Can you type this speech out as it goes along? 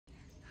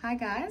Hi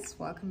guys,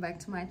 welcome back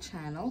to my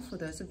channel. For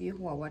those of you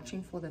who are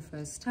watching for the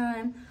first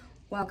time,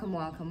 welcome.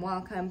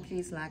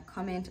 Please like,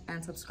 comment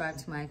and subscribe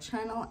to my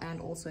channel,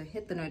 and also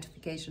hit the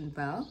notification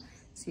bell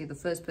so you're the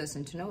first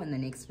person to know when the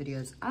next video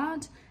is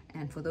out.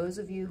 And for those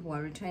of you who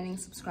are returning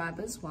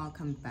subscribers,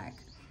 welcome back.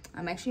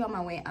 I'm actually on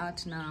my way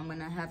out now. I'm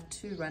gonna have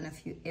to run a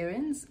few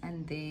errands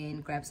and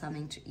then grab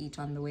something to eat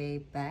on the way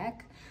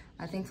back.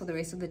 I think for the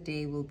rest of the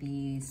day we'll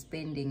be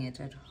spending it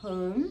at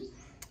home,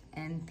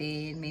 and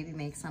then maybe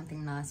make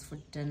something nice for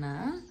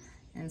dinner.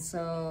 And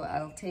so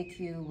I'll take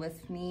you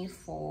with me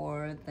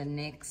for the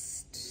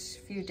next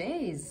few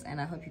days, and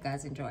I hope you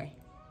guys enjoy.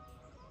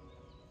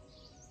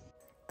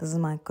 This is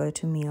my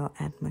go-to meal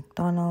at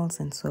McDonald's,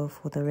 and so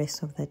for the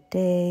rest of the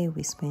day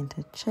we spent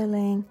it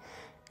chilling,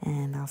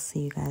 and I'll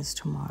see you guys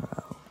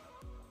tomorrow.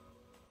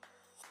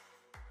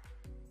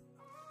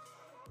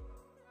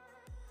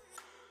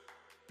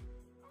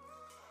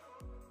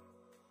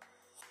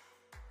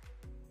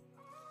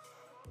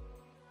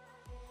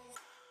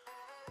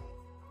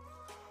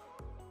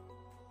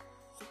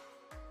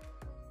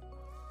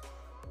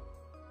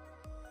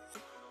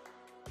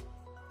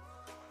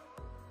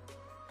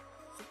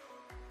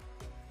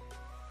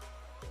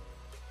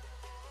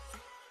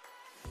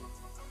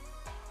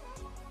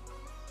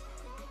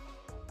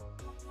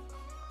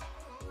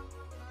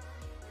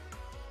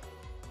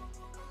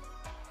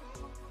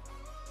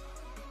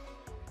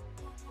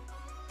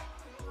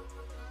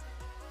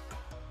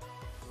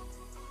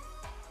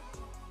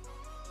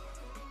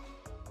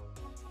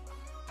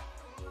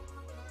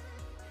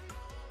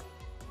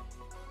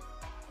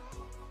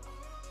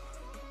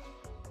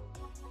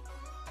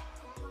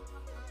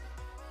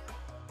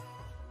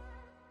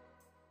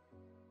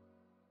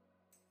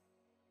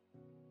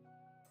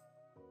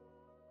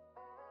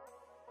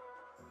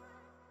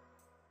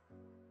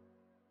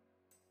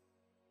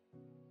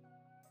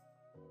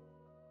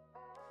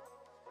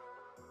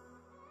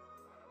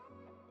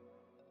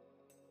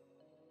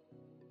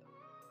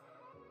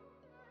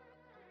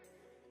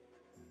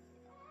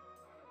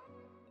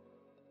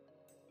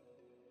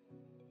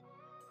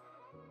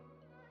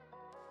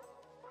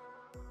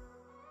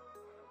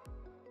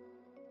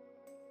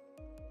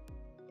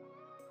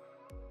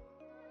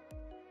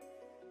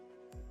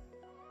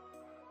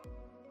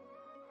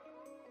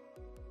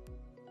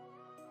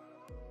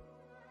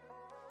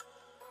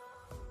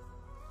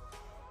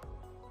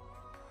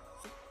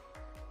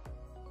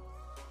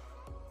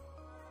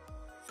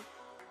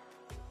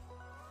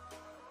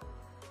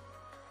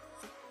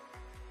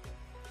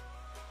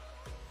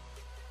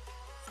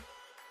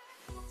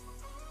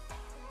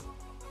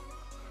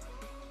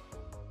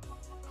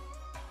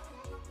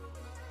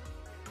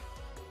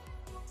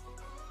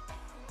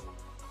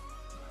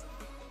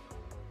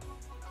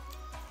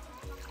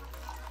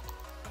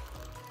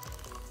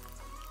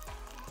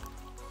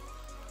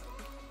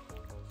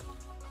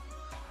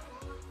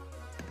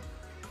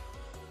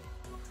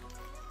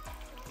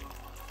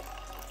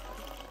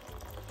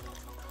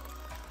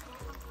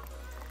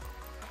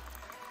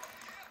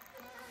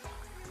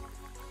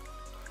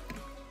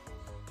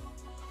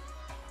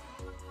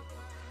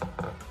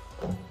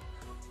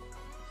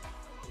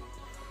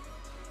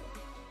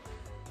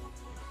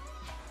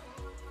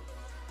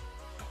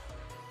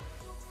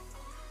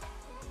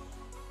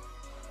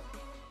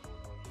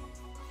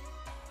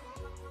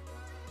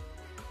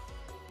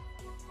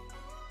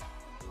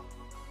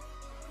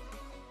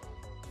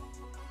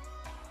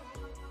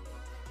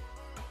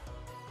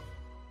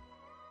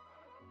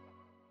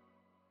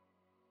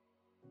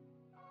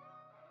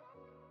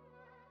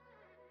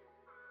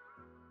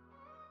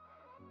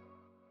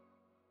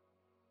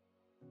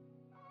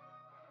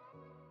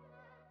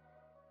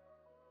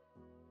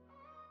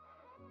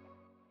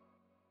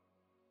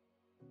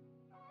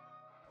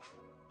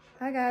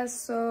 Hi guys,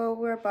 so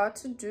we're about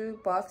to do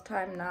bath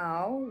time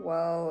now.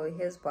 Well,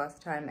 his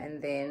bath time, and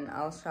then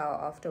I'll shower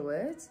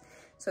afterwards.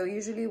 So we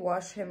usually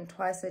wash him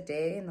twice a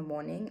day, in the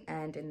morning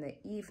and in the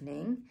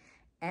evening.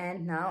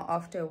 And now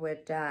after we're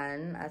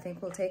done, I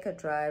think we'll take a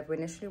drive. We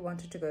initially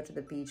wanted to go to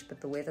the beach, but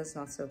the weather's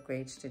not so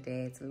great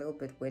today. It's a little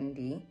bit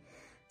windy.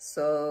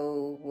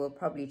 So we'll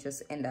probably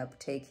just end up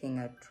taking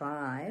a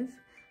drive,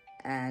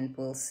 and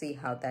we'll see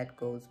how that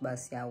goes, but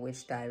yeah,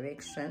 which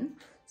direction.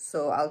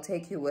 So I'll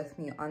take you with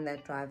me on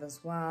that drive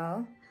as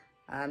well.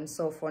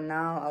 So for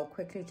now, I'll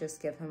quickly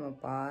just give him a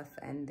bath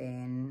and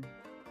then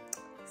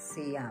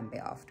see Yambe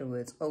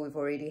afterwards. Oh, we've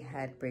already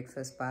had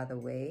breakfast, by the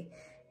way,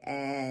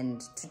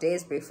 and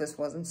today's breakfast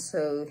wasn't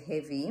so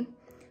heavy.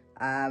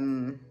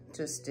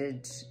 Just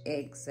did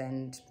eggs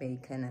and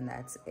bacon, and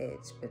that's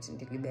it. But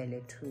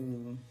ndilibele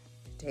to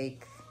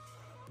take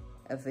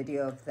a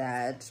video of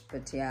that.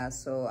 But yeah,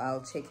 so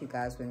I'll check you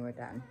guys when we're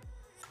done.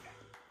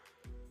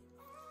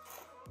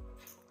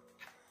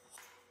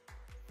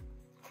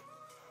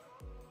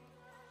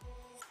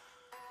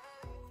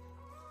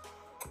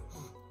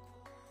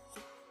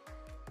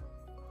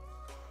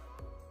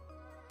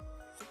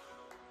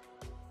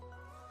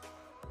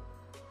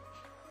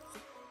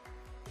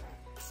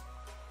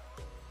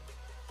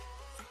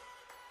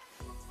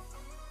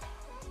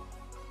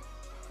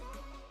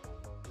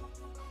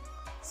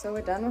 So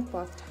we're done with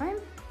bath time,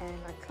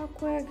 and like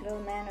clockwork,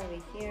 little man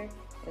over here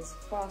is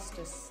fast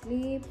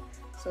asleep.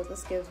 So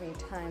this gives me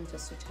time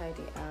just to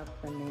tidy up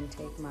and then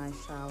take my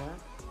shower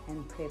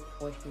and prep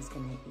what he's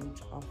gonna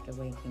eat after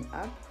waking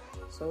up.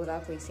 So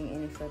without wasting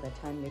any further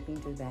time, let me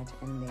do that,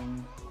 and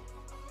then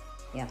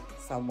yeah,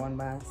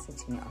 sawubona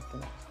sitting after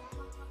that.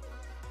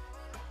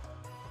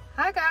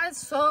 Hi guys,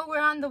 so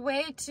we're on the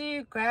way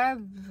to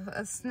grab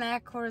a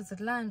snack, or is it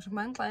lunch?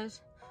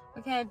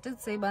 Okay, I did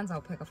say buns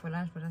I'll pick up for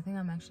lunch, but I think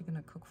I'm actually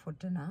gonna cook for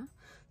dinner.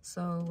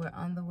 So we're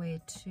on the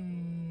way to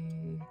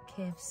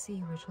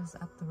KFC, which is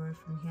up the road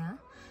from here,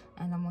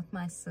 and I'm with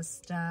my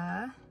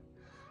sister,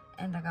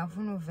 and I got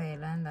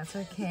Vela, and that's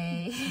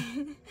okay.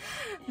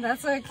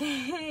 That's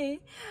okay.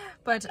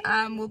 But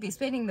we'll be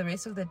spending the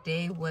rest of the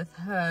day with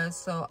her.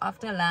 So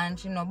after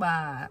lunch,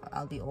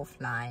 I'll be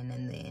offline,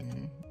 and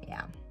then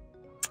yeah.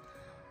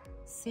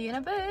 See you in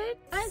a bit.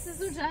 Hi,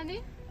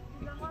 Sisujani.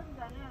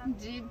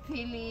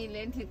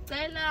 Ndiphilile,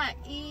 ndicela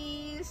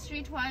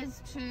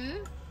i-streetwise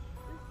 2.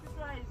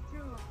 Streetwise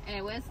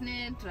 2. Where's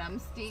the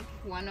drumstick,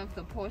 one of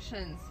the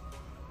portions.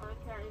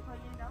 Okay,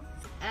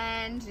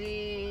 and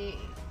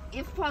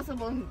if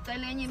possible,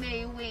 ndicela enye ibe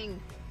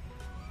yi-wing.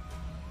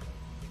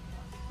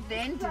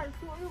 Then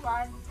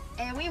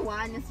we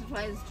one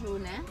streetwise 2,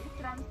 ne?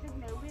 Drumstick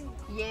ne-wing.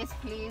 Yes,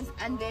 please.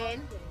 And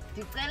then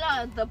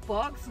ndicela the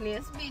box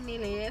lesibini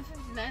le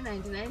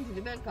 59.99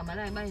 ndibe ligama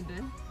layo uba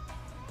yintoni?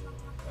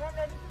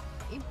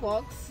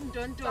 Box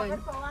don't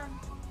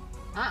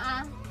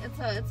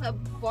it's a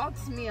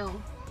box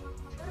meal.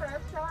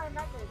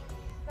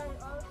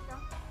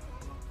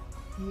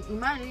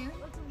 Imagine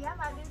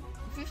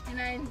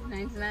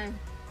 59.99.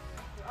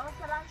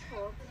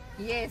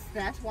 Yes,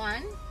 that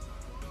one.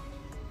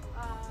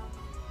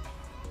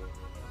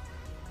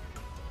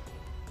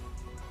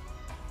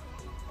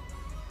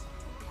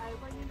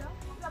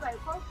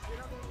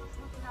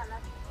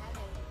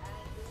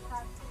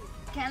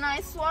 Can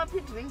I swap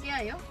it drink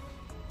here?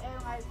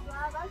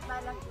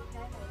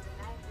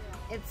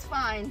 It's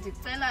fine.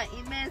 Ndicela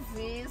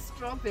ibe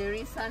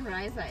strawberry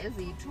sunriser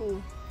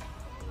eziyi-2.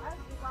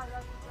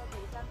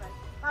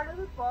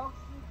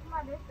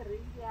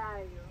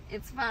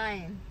 It's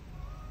fine.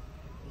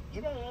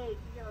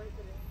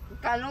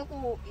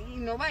 Kaloku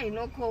noba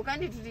yiloko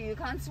kanti you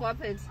can't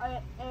swap it.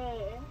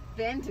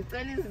 Then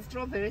ndicela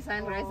izi-strawberry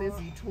sunrise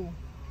eziyi-2.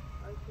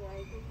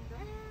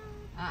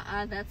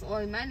 Okay, that's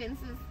all. Man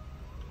insists.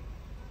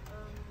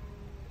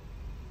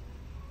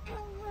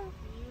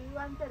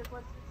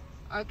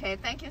 Okay,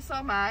 thank you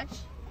so much.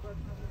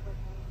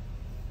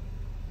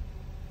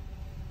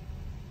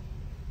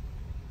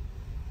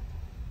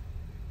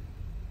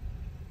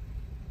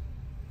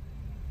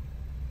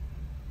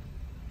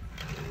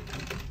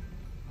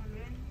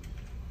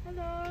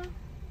 Hello.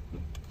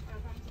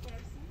 Welcome to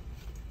KFC.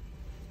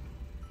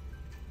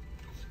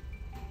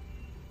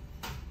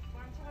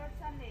 Want to work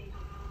Sunday?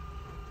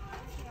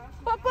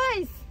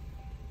 Popeyes.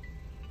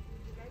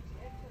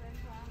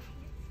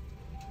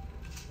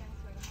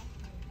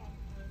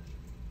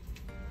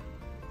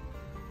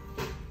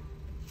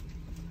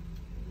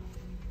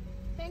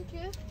 Thank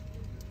you.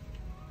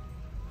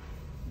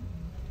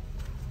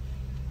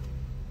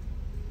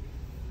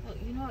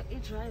 Oh,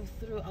 it drives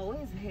through. I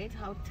always hate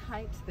how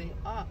tight they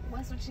are.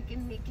 What's the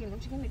chicken making?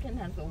 Chicken making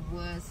has the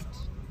worst.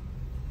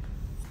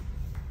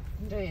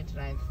 They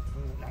drive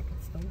through like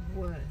it's the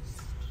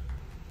worst.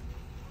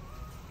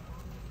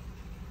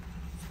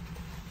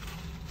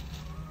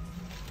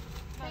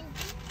 Thank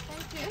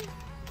you.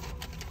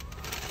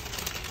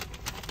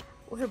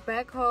 We're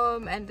back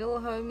home, and little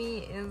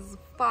homie is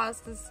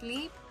fast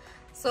asleep.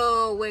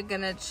 So we're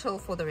gonna chill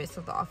for the rest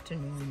of the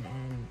afternoon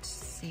and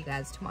see you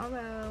guys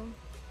tomorrow.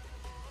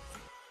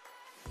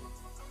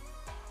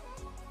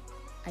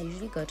 I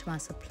usually go to my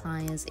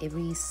suppliers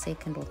every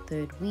second or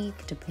third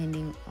week,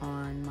 depending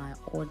on my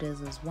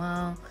orders as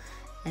well.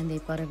 And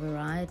they've got a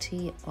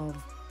variety of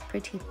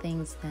pretty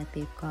things that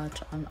they've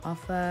got on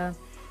offer.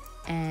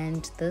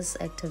 And this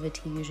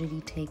activity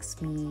usually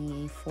takes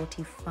me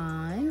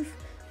 45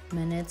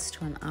 minutes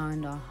to an hour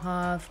and a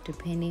half,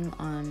 depending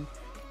on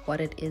what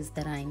it is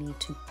that I need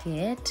to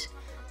get.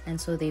 And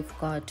so they've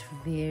got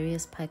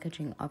various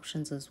packaging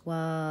options as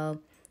well,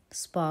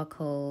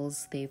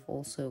 sparkles. They've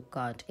also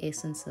got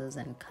essences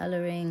and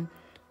coloring,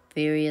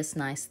 various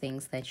nice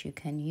things that you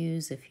can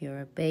use if you're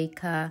a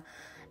baker.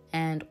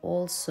 And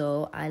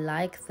also I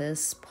like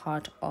this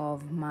part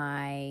of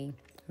my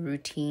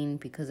routine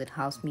because it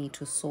helps me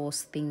to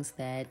source things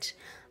that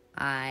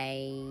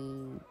I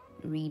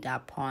read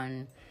up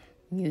on,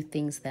 new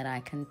things that I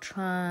can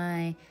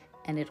try.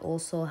 And it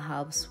also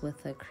helps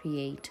with the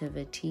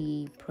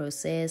creativity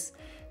process,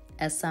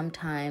 as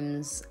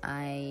sometimes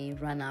I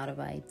run out of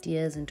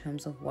ideas in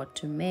terms of what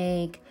to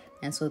make.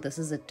 And so this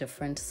is a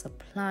different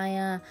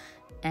supplier,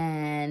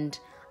 and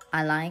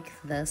I like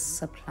this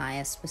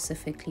supplier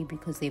specifically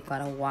because they've got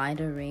a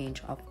wider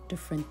range of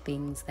different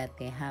things that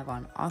they have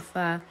on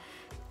offer.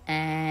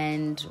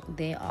 and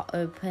they are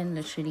open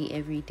literally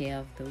every day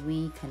of the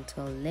week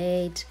until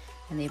late.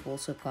 And they've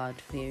also got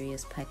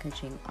various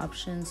packaging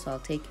options, so I'll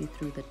take you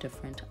through the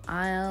different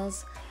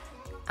aisles.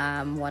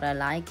 What I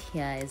like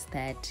here is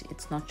that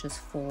it's not just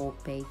for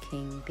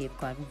baking, they've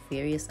got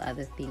various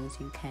other things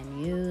you can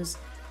use,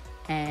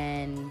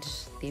 and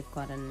they've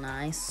got a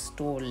nice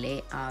store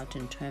layout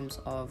in terms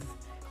of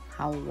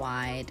how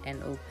wide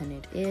and open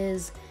it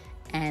is.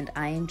 And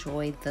I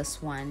enjoy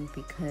this one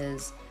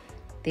because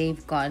they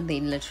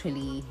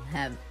literally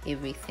have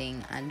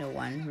everything under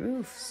one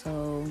roof.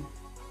 So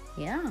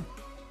yeah.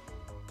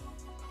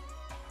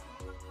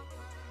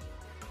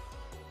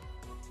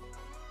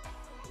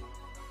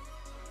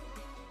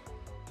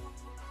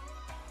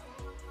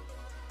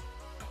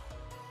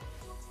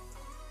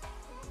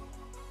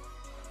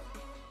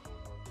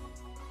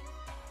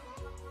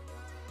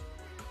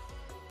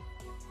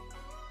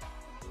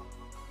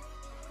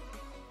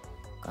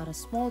 Got a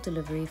small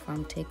delivery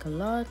from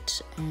Ketelwa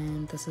Zote,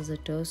 and this is a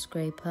dough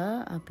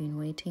scraper. I've been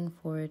waiting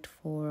for it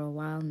for a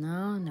while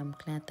now, and I'm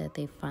glad that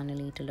they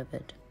finally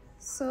delivered.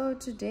 So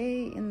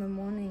today in the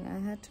morning I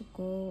had to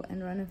go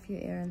and run a few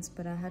errands,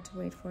 but I had to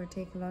wait for a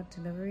Ketelwa Zote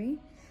delivery,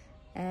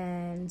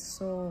 and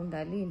so and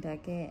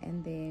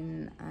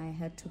then I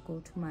had to go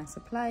to my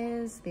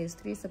suppliers. There's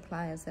 3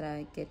 suppliers that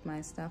I get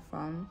my stuff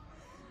from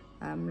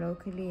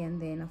locally, and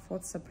then a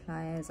 4th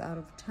supplier is out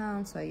of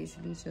town, so I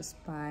usually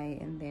just buy,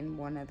 and then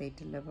one they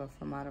deliver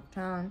from out of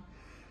town.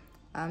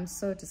 I'm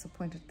so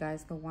disappointed,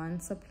 guys. The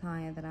one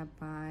supplier that I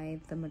buy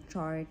the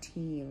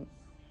majority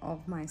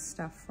of my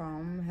stuff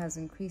from has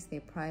increased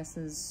their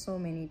prices so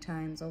many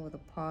times over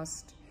the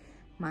past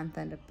month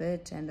and a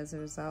bit, and as a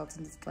result,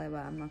 in this flavor,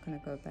 I'm not going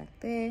to go back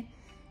there.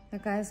 Now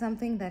guys,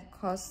 something that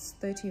costs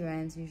 30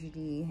 rands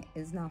usually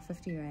is now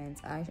 50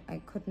 rands. I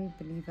couldn't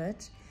believe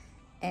it.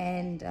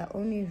 And I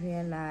only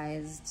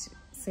realized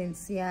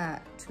since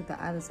to the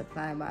other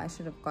supplier, but I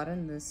should have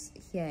gotten this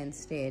here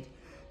instead.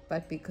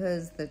 But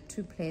because the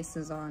 2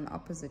 places are on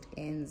opposite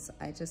ends,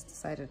 I just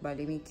decided, well,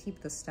 let me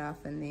keep the stuff,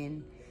 and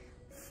then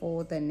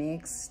for the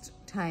next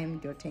time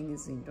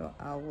Diotengizindo,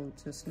 I will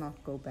just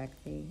not go back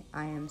there.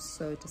 I am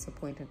so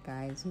disappointed,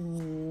 guys.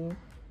 Ooh,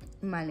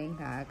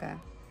 malengaga.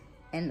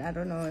 And I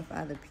don't know if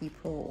other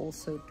people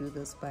also do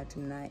this, but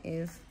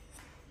if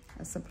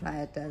a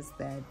supplier does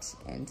that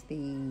and they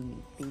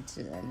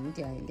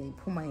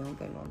puma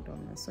yonke lonto.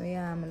 So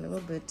yeah, I'm a little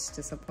bit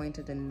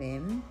disappointed in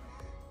them,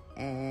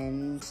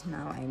 and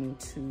now I need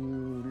to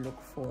look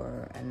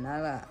for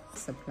another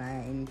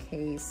supplier in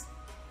case,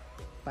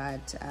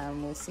 but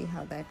we'll see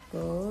how that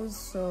goes.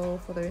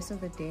 So for the rest of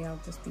the day I'll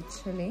just be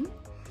chilling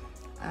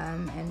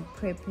and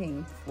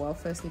prepping, well,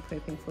 firstly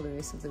prepping for the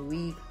rest of the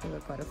week because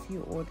I've got a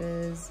few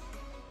orders.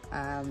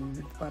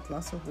 Got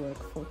lots of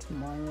work for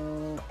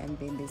tomorrow, and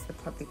then there's the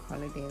public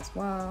holiday as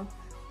well,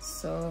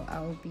 so I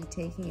will be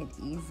taking it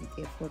easy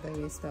for the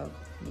rest of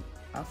the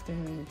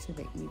afternoon into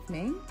the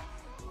evening,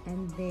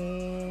 and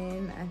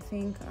then I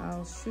think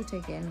I'll shoot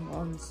again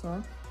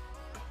also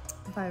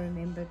if I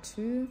remember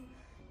to,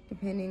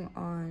 depending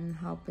on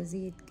how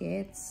busy it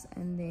gets.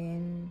 And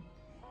then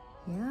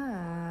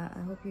yeah, I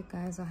hope you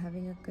guys are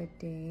having a good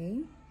day.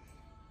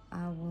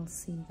 I will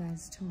see you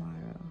guys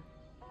tomorrow.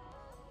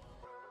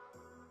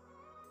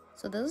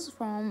 So this is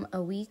from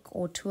a week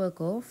or 2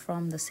 ago,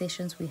 from the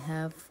sessions we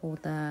have for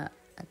the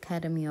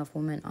Academy of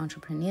Women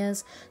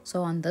Entrepreneurs.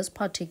 So on this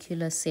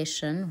particular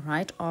session,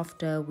 right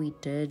after we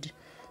did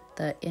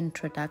the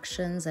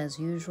introductions as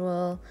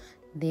usual,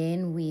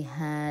 then we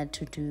had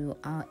to do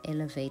our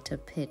elevator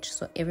pitch.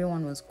 So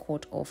everyone was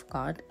caught off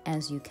guard,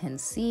 as you can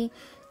see,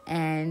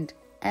 and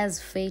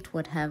as fate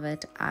would have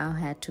it, I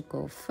had to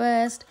go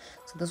first.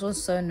 So this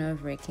was so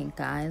nerve-wracking,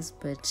 guys,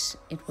 but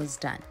it was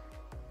done.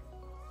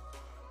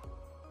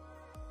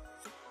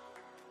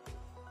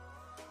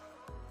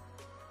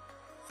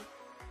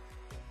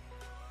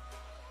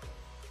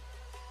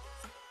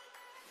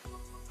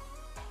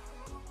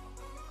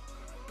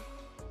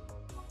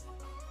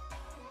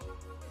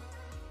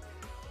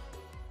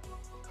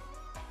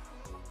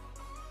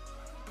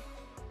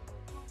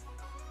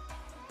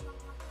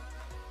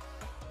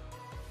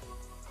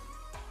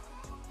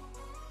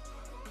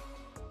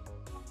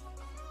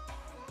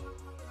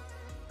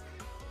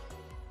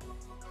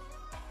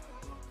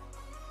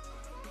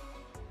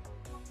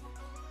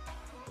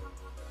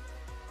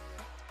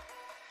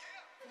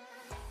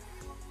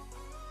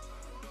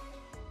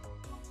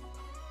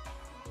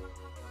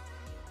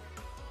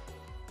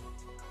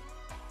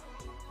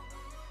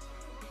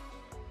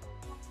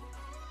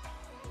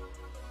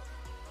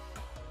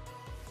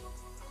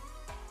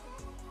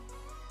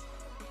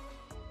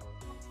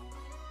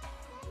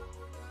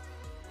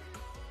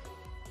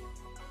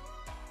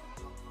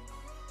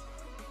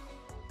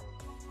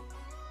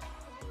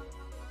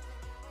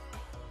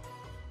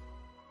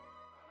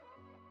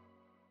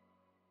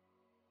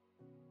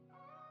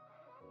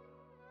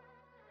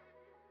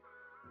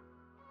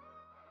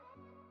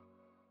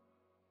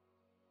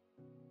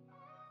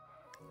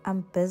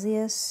 I'm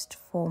busiest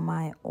for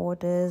my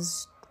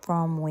orders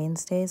from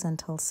Wednesdays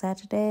until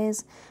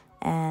Saturdays,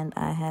 and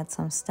I had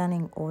some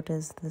stunning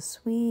orders this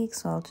week,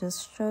 so I'll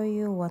just show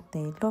you what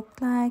they look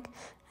like.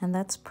 And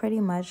that's pretty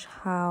much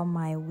how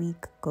my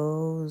week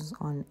goes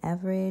on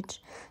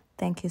average.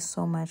 Thank you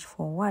so much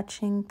for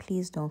watching.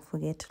 Please don't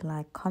forget to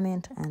like,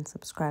 comment, and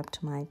subscribe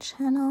to my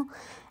channel.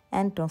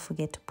 And don't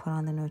forget to put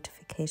on the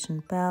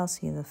notification bell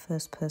so you're the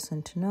first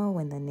person to know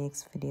when the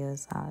next video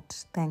is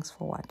out. Thanks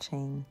for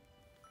watching.